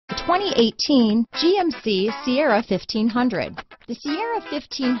The 2018 GMC Sierra 1500. The Sierra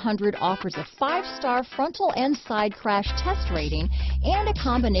 1500 offers a 5-star frontal and side crash test rating and a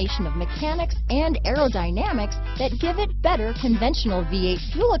combination of mechanics and aerodynamics that give it better conventional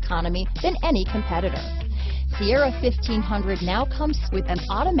V8 fuel economy than any competitor. Sierra 1500 now comes with an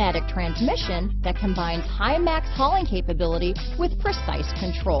automatic transmission that combines high max hauling capability with precise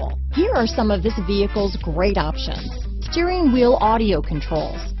control. Here are some of this vehicle's great options: steering wheel audio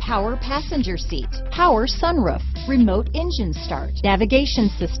controls, power passenger seat, power sunroof, remote engine start, navigation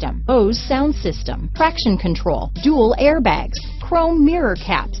system, Bose sound system, traction control, dual airbags, chrome mirror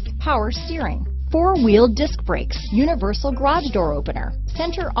caps, power steering, 4-wheel disc brakes, universal garage door opener,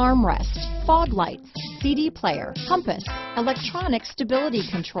 center armrest, fog lights, CD player, compass, electronic stability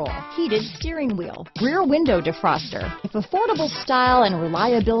control, heated steering wheel, rear window defroster. If affordable style and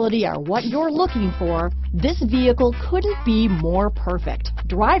reliability are what you're looking for, this vehicle couldn't be more perfect.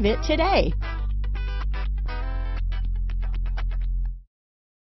 Drive it today.